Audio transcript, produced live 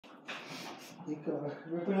Ikaw,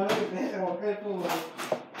 may pinamit na ikaw, huwag kayo po.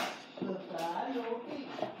 Total, okay.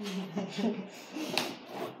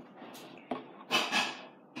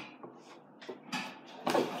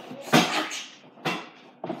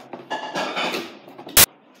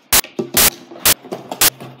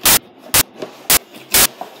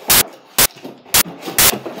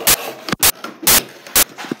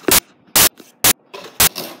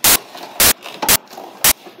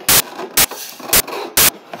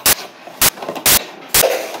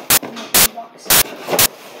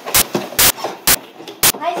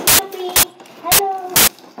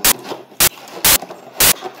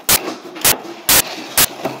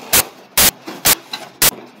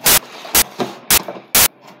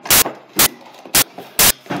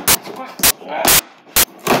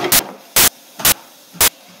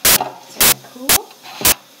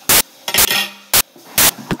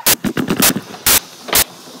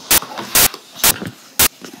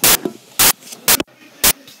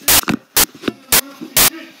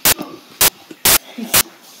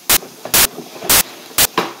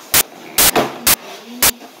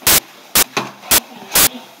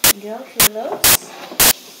 Go kilos.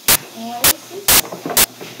 What is this?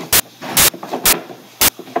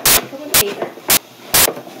 Come on, paper.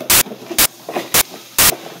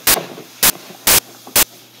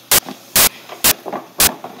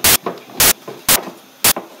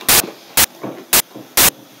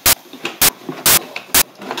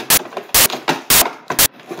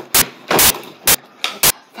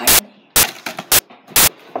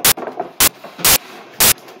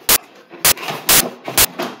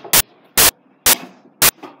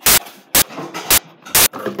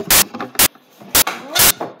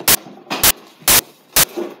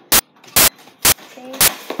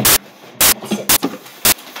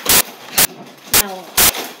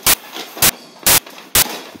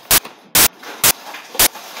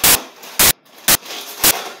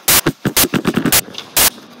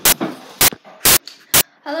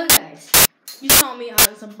 Hello guys, you saw me. I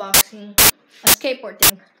was unboxing a skateboard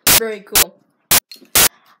thing. Very cool.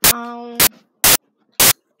 I'm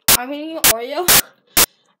eating Oreo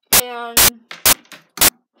and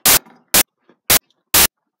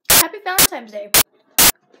happy Valentine's Day.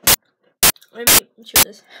 Let me show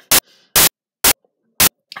this.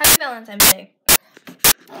 Happy Valentine's Day.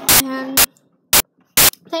 And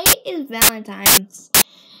today is Valentine's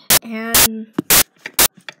and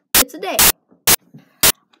it's a day.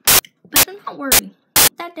 But do not worry,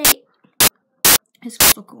 that day is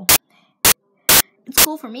so cool. It's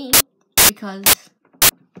cool for me because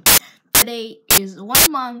today is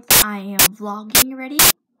 1 month I am vlogging already,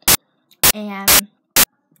 and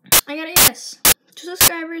I got a yes. 2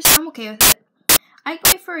 subscribers, I'm okay with it. I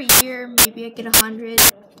can wait for a year, maybe I get 100,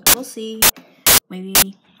 we'll see. Maybe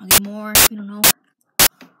I'll get more, we don't know.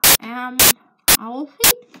 I will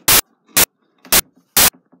see.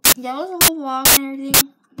 That was the whole vlog and everything.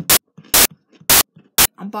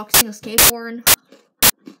 Unboxing a skateboard,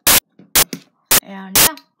 and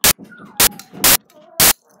yeah,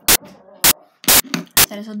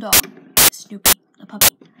 that is a dog, Snoopy, the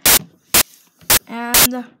puppy,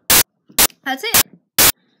 and that's it.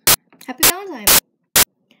 Happy Valentine,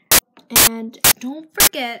 and don't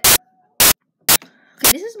forget.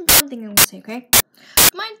 Okay, this is one thing I want to say. Okay,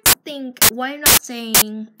 you might think, why I'm not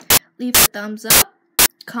saying leave a thumbs up,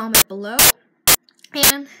 comment below,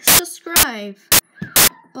 and subscribe.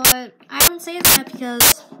 But I don't say that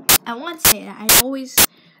because I want to say it. I always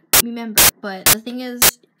remember. But the thing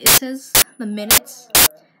is, it says the minutes.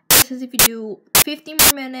 It says if you do 50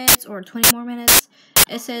 more minutes or 20 more minutes,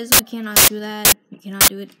 it says we cannot do that. We cannot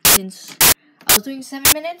do it since I was doing 7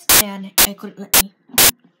 minutes and it couldn't let me.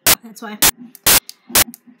 That's why.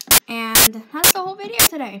 And that's the whole video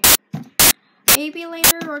today. Maybe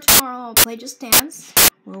later or tomorrow I'll play Just Dance.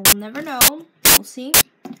 We'll never know. We'll see.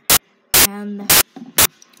 And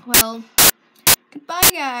well, goodbye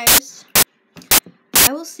guys.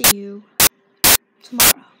 I will see you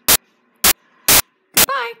tomorrow.